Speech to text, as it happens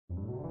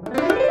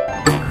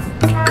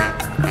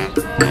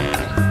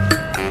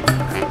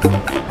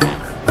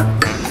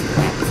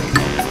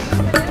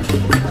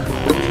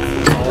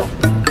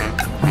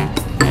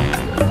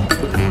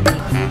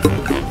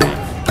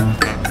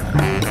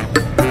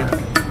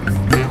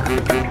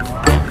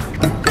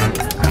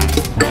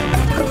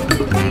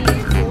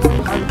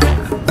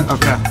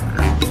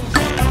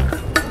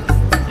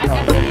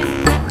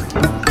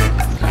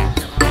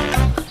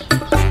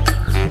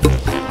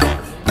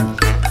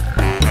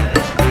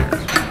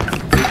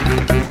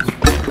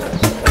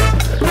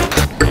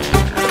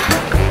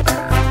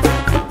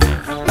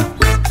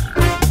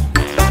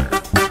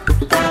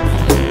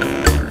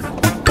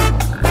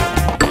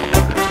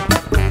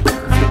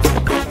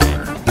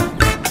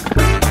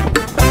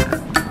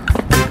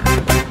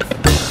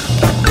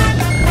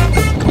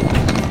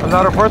¿El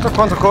aeropuerto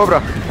cuánto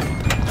cobra?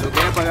 Lo que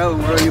he pagado,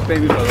 whatever you pay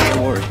me, but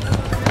don't worry.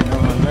 No,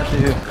 not to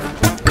you.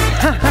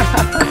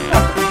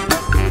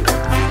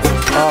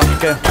 Oh,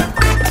 okay.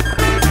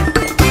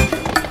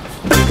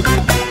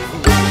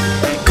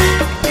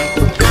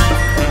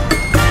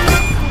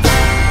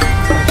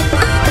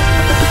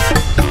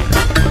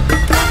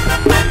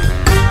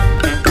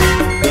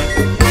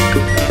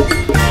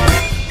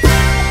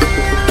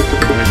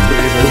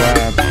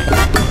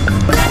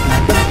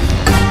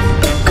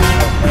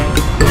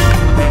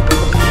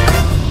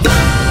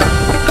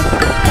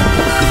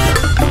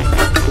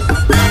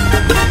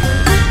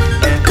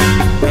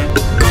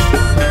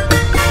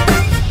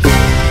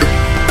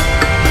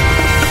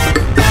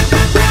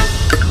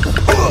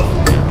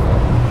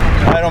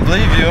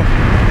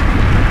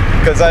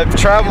 Because I've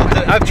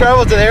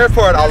traveled to the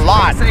airport a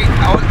lot. All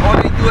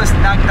I do is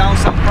knock down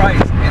some price,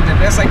 and the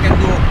best I can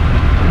do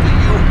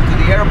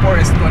to the airport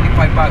is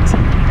 25 bucks,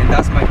 and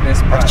that's my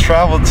best price. I've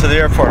traveled to the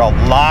airport a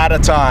lot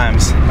of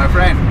times. My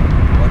friend,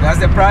 well, that's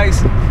the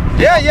price.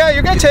 Yeah,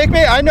 you're gonna take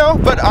me, I know,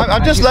 but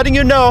I'm just letting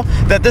you know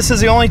that this is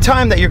the only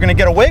time that you're gonna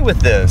get away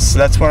with this.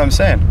 That's what I'm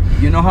saying.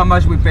 You know how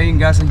much we pay in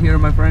gas in here,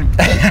 my friend?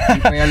 We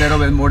pay a little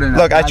bit more than that.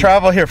 Look, I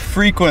travel here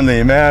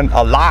frequently, man,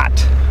 a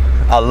lot.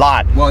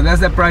 Well, that's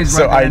the price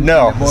right So I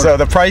know. So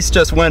the price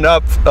just went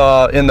up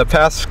in the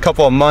past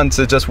couple of months.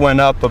 It just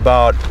went up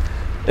about,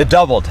 it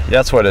doubled.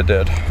 That's what it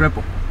did.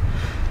 Triple.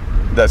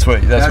 That's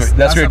what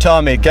you're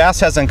telling me.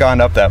 Gas hasn't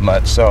gone up that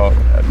much. So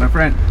my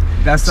friend,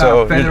 that's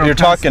so a federal you're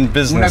talking tax.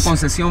 business. Una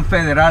concesión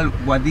federal,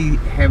 what they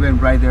have it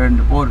right there in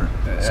the border.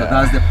 So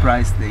that's the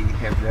price they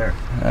have there.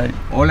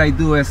 All I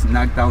do is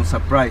knock down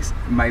some price.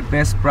 My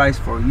best price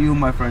for you,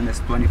 my friend,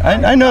 is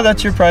 $25. I know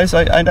that's your price.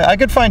 I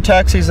could find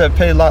taxis that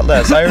pay a lot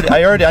less.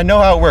 I know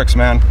how it works,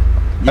 man.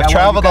 Yeah, I've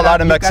traveled a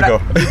lot in Mexico.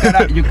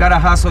 You gotta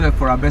hustle it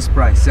for a best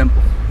price.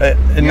 Simple.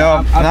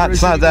 No,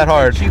 it's not that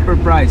hard. Cheaper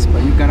price,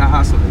 but you gotta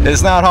hustle it.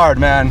 It's not hard,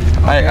 man.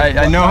 Okay,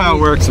 I know how it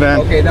works,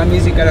 man. Okay, that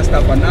means you gotta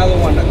stop another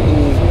one to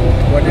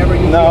whenever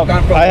you No,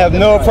 I have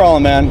no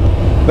problem, man.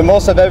 The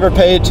most I've ever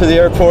paid to the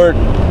airport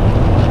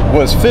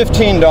was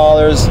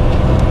 $15,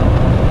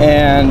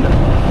 and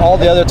all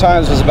the other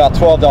times was about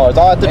 $12.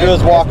 All I have to do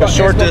is walk a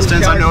short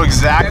distance. I know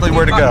exactly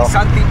where to go.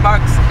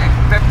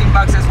 15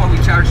 bucks is what we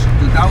charge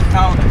to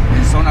downtown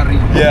in Zona Rio.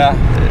 Yeah.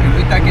 And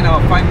we're talking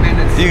about 5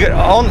 minutes. You get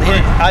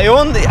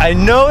I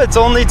know it's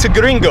only to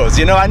gringos.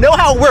 You know, I know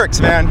how it works,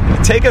 man.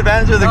 Take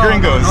advantage of the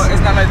gringos. No,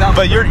 it's not like that.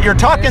 But you're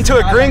talking to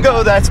a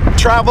gringo that's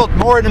traveled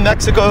more in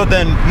Mexico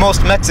than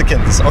most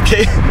Mexicans,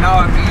 okay?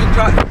 Now, if you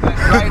drive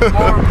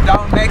more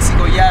down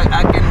Mexico, yeah,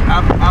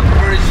 I'm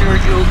pretty sure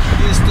you're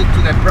used to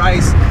the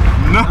price.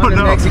 No.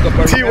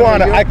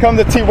 Tijuana. I come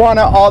to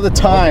Tijuana all the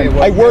time. Okay,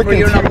 well, I work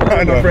in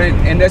Tijuana. My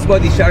friend, and that's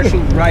what they charge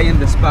you right in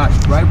the spot,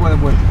 right where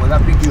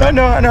that pick you up. I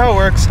know how it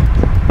works.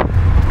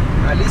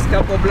 At least a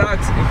couple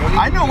blocks.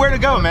 I know where to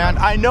go, man.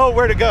 I know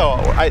where to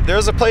go.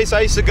 There's a place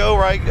I used to go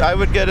where I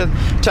would get a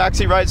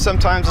taxi ride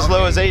sometimes as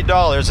low as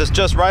 $8. It's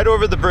just right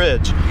over the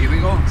bridge. Here we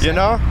go. You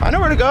know, I know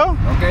where to go.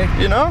 Okay.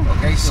 You know.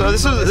 Okay. So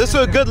this is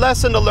a good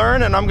lesson to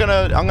learn, and I'm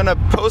gonna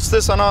post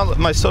this on all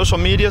my social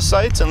media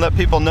sites and let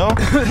people know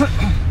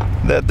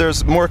that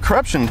there's more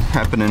corruption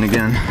happening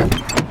again.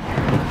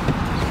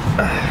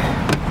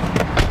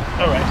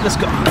 All right, let's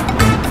go.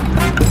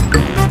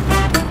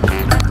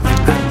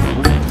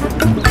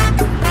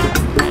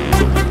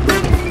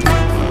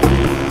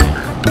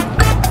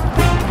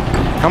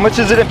 How much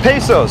is it in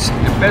pesos?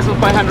 In pesos,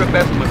 500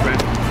 pesos, my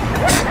friend.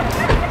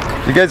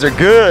 You guys are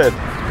good.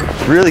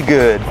 Really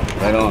good.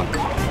 Right on.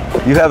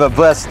 You have a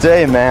blessed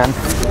day, man.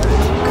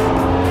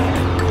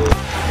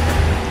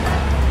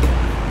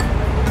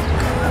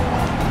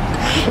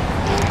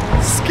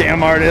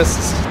 Scam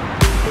artists.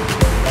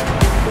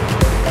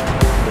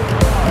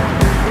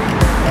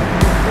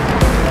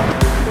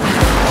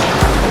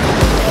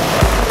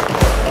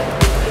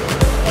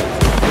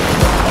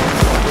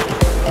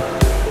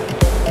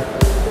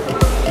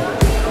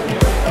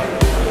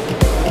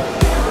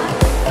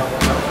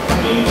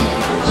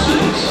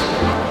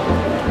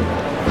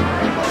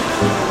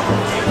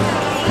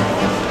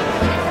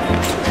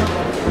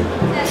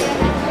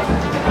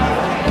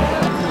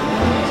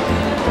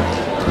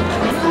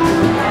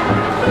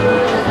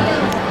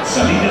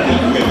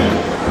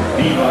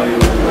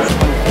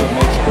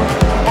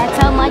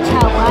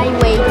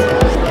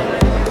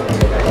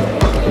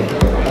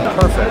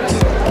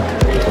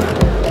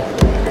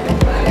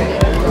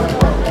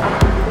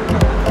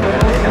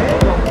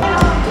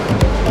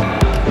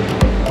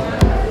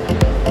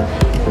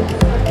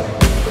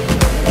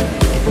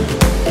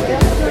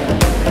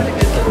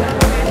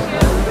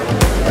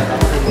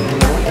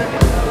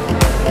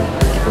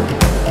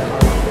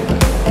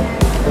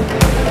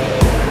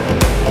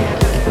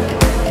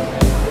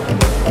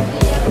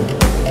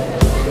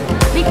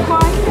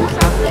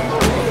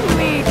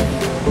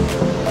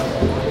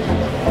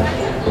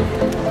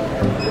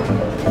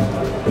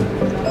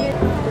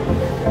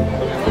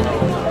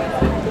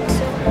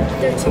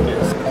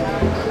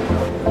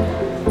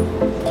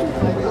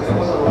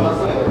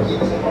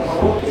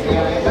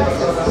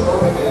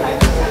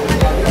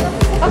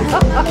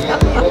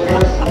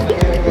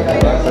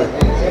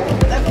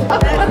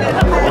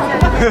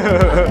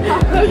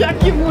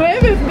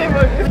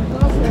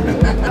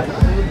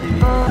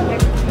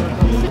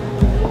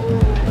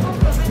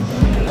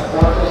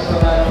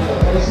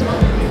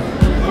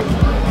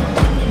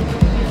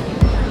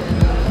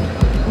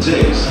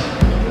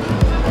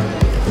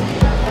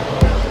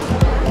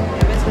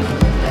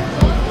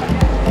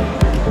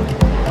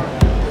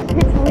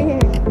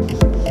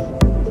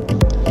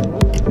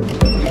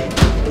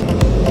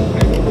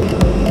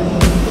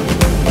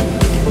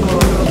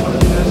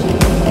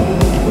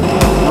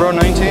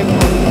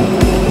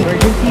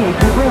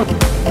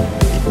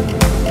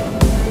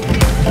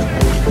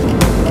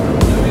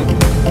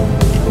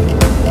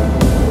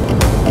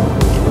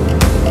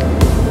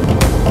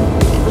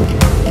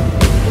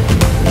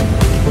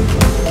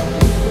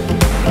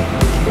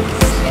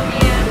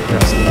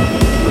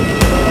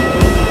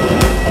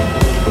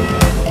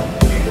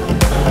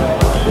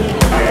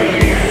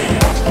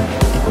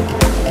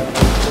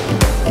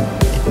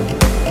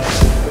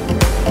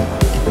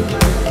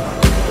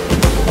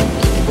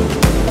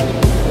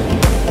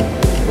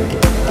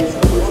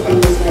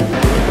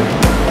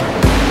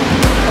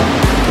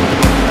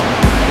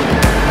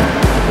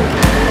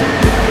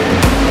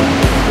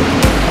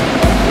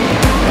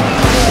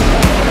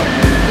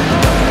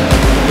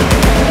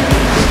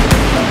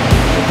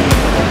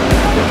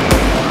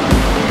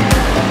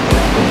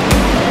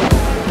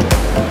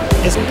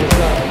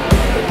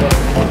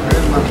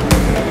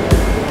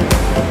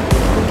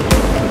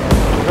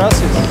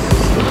 Gracias.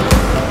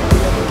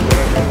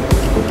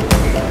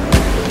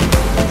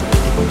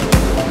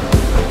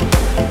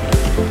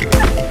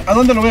 ¿A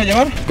dónde lo voy a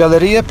llevar?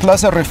 Galeria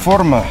Plaza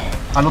Reforma.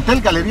 Al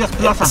hotel Galerías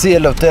Plaza. Sí,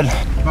 el hotel.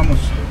 Vamos.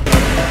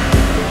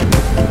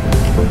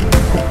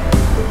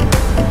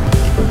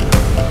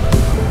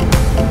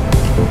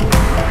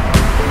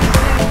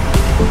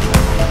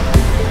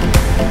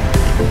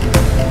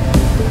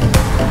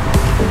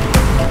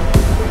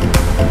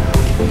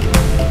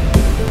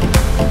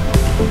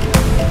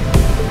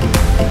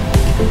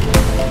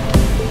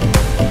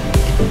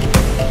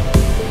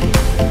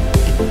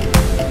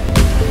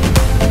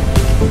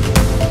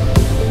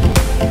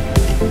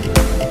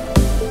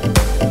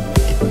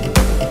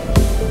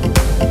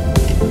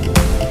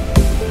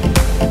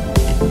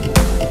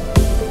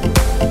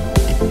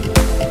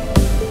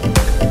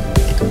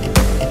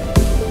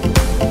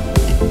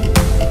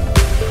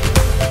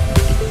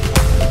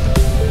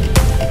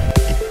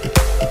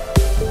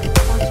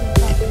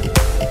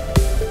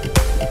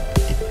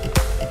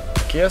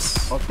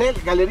 Hotel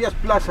Galerías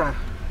Plaza.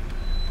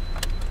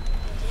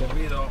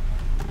 Servido.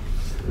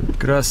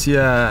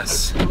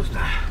 Gracias. Me gusta.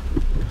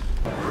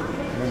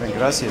 Muy bien,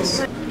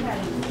 gracias.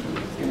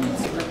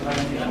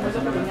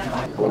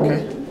 Ok.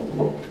 Hay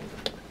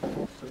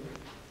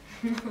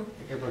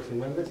que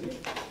aproximarle, sí.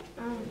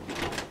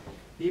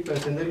 Y para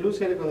encender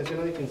luz y aire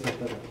acondicionado hay que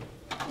insertarla.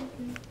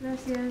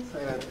 Gracias.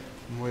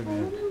 Muy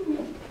bien.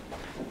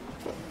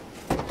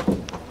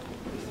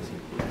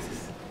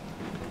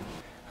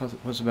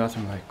 What's the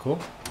bathroom like? Cool?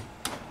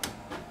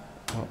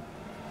 Oh.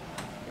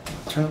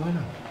 Turn the light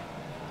on.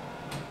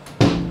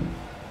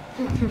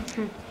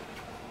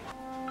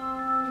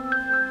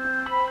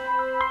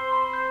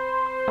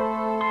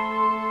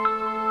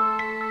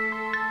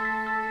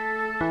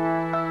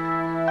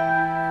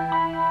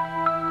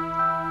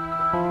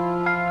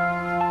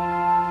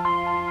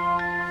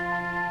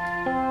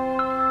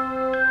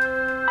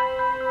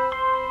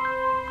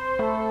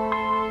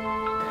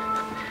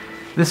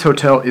 This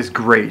hotel is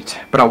great,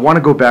 but I want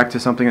to go back to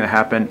something that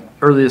happened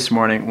early this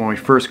morning when we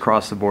first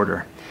crossed the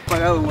border.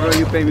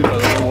 You pay me,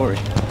 brother, don't worry.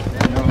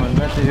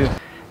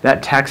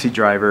 That taxi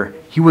driver,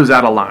 he was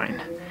out of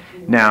line.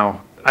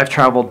 Now, I've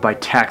traveled by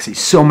taxi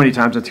so many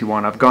times in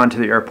Tijuana. I've gone to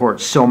the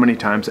airport so many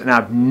times, and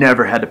I've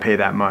never had to pay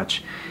that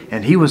much.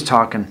 And he was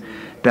talking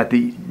that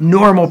the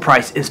normal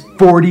price is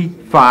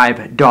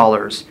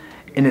 $45,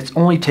 and it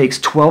only takes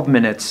 12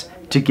 minutes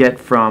to get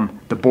from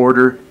the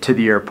border to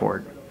the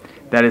airport.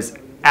 That is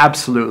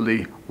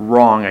absolutely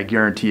wrong, I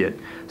guarantee it.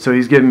 So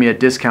he's giving me a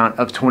discount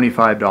of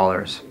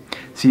 $25.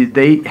 See,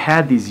 they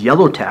had these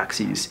yellow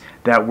taxis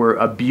that were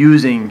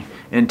abusing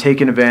and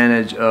taking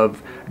advantage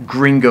of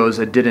gringos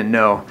that didn't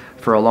know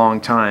for a long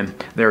time.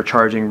 They were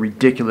charging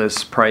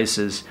ridiculous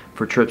prices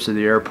for trips to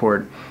the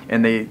airport,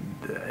 and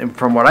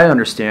from what I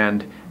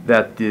understand,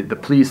 that the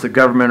police, the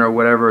government or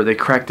whatever, they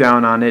cracked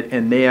down on it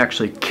and they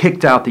actually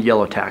kicked out the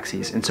yellow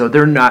taxis, and so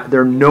they're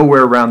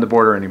nowhere around the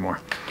border anymore.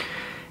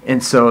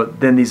 And so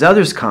then these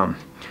others come,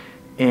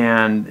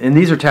 and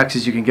these are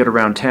taxis you can get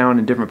around town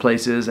in different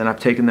places, and I've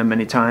taken them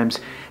many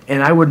times,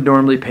 and I would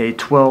normally pay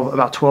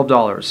about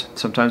 $12.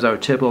 Sometimes I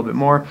would tip a little bit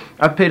more.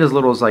 I've paid as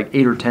little as like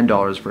 $8 or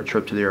 $10 for a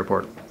trip to the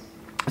airport.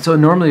 So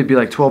normally it'd be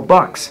like 12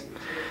 bucks.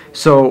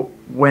 So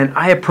when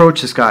I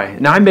approached this guy,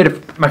 now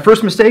my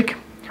first mistake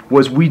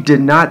was we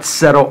did not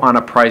settle on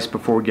a price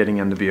before getting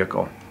in the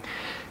vehicle.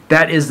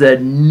 That is the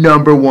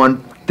number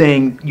one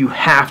thing. You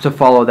have to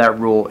follow that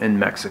rule in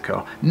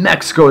Mexico.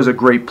 Mexico is a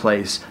great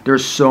place.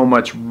 There's so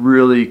much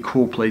really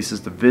cool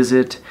places to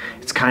visit.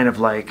 It's kind of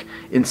like,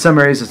 in some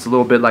areas it's a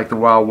little bit like the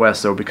Wild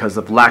West though, because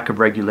of lack of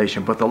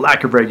regulation. But the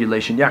lack of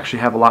regulation, you actually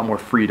have a lot more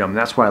freedom.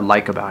 That's what I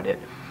like about it.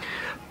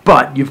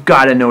 But you've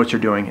got to know what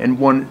you're doing. And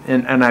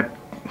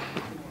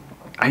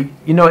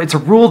you know, it's a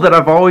rule that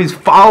I've always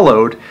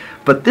followed,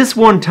 but this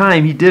one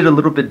time he did a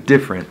little bit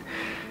different.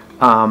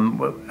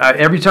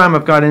 Every time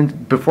I've got in,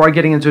 before I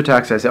getting into a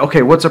taxi, I say,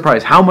 okay, what's the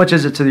price? How much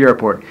is it to the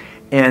airport?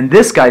 And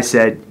this guy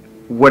said,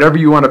 whatever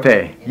you want to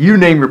pay. You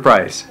name your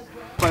price.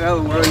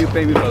 You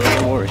pay me, brother,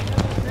 don't worry.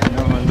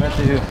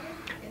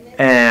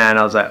 And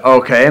I was like,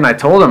 okay. And I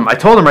told him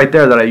right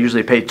there that I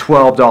usually pay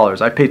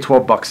 $12. I pay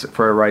 12 bucks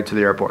for a ride to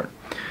the airport.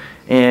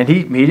 And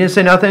he didn't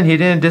say nothing. He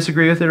didn't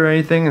disagree with it or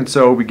anything. And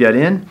so we get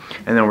in,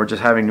 and then we're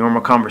just having normal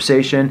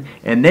conversation.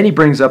 And then he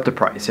brings up the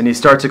price, and he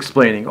starts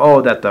explaining,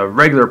 oh, that the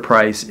regular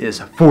price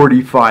is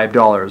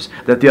 $45,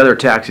 that the other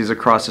taxis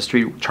across the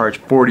street charge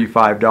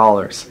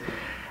 $45.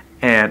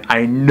 And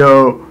I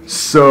know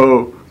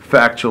so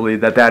factually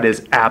that that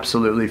is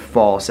absolutely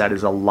false. That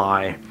is a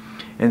lie.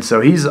 And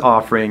so he's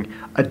offering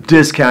a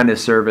discounted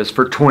service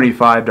for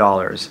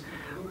 $25.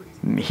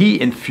 He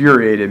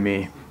infuriated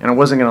me. And I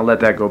wasn't going to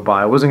let that go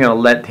by. I wasn't going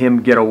to let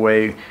him get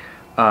away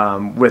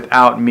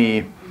without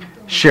me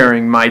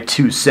sharing my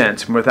 2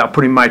 cents, without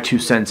putting my 2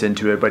 cents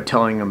into it, but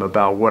telling him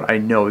about what I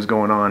know is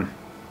going on.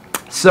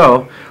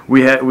 So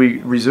we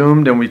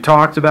resumed and we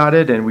talked about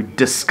it and we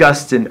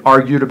discussed and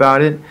argued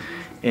about it.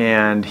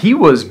 And he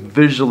was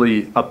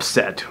visually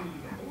upset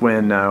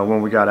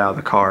when we got out of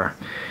the car.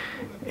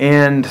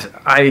 And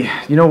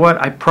you know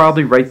what? I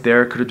probably right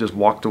there could have just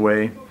walked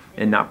away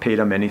and not paid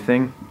him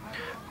anything.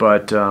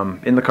 But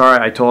in the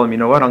car, I told him, you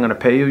know what? I'm going to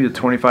pay you the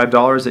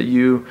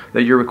 $25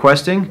 that you're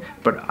requesting.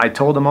 But I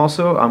told him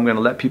also I'm going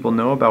to let people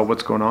know about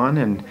what's going on.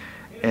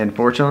 And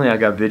fortunately, I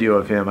got video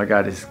of him. I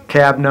got his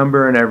cab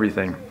number and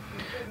everything.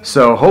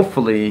 So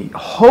hopefully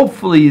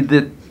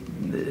that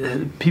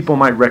people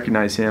might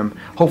recognize him.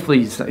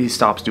 Hopefully he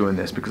stops doing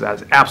this, because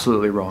that's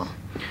absolutely wrong.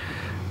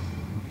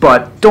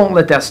 But don't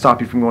let that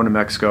stop you from going to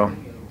Mexico.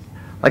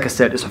 Like I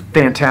said, it's a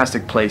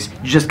fantastic place.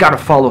 You just got to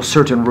follow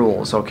certain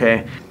rules,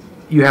 okay?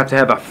 You have to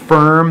have a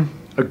firm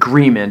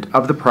agreement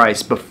of the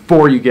price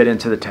before you get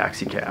into the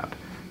taxi cab.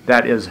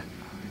 That is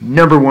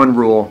 #1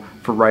 rule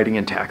for riding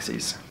in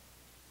taxis.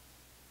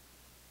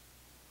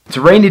 It's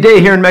a rainy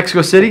day here in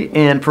Mexico City,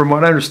 and from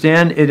what I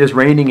understand, it is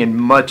raining in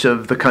much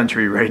of the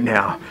country right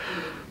now.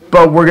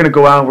 But we're going to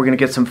go out, we're going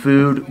to get some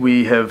food.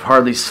 We have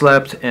hardly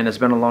slept, and it's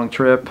been a long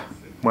trip.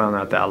 Well,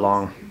 not that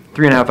long.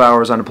 3.5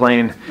 hours on a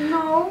plane.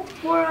 No,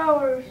 4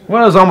 hours.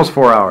 Well, it was almost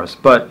 4 hours.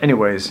 But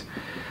anyways,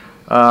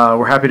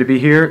 we're happy to be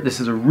here.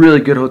 This is a really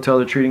good hotel.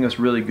 They're treating us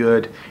really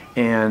good.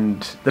 And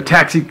the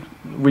taxi,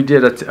 we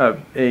did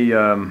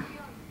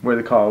what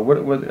do they call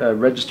it? A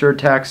registered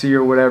taxi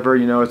or whatever.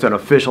 You know, it's an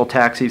official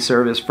taxi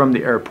service from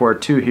the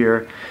airport to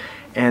here.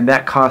 And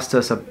that cost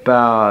us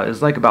about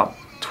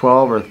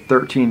 $12 or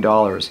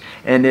 $13.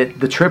 And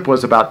the trip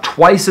was about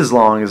twice as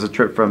long as the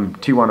trip from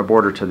Tijuana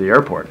border to the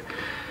airport.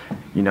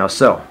 You know,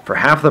 so for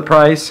half the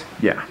price,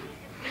 yeah.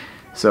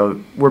 So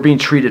we're being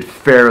treated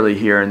fairly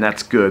here, and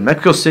that's good.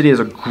 Mexico City is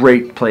a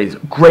great place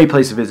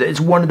to visit. It's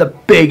one of the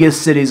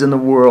biggest cities in the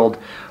world,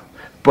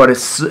 but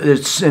it's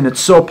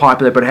so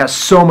popular. But it has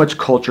so much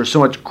culture, so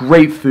much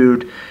great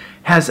food.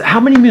 How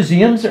many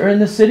museums are in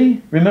the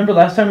city? Remember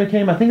last time we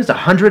came? I think it's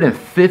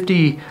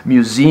 150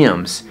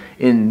 museums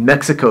in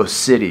Mexico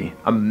City.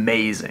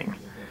 Amazing.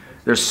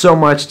 There's so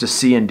much to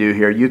see and do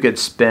here. You could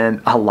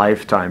spend a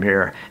lifetime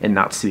here and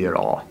not see it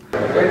all.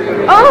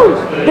 Oh,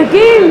 the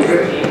games!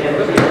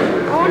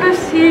 I want to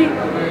see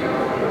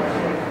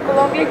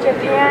Colombia,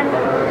 Japan,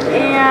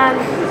 and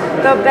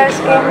the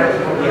best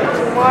game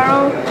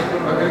tomorrow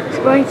is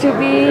going to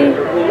be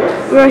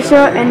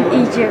Russia and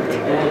Egypt.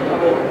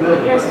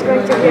 That's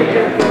going to be a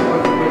good game.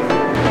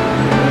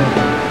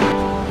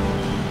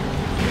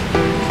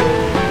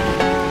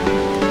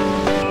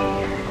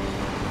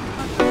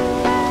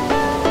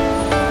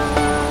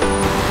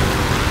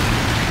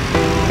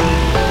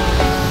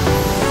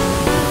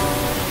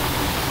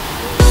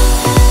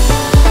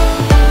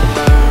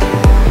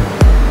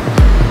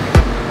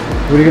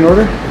 What are you going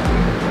to order?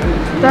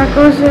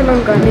 Tacos de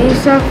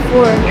longaniza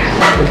 4.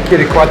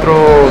 ¿Quiere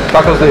 4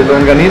 tacos de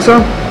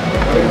longaniza?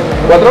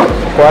 ¿4?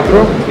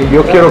 4. Y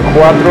yo quiero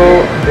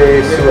 4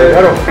 de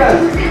suadero.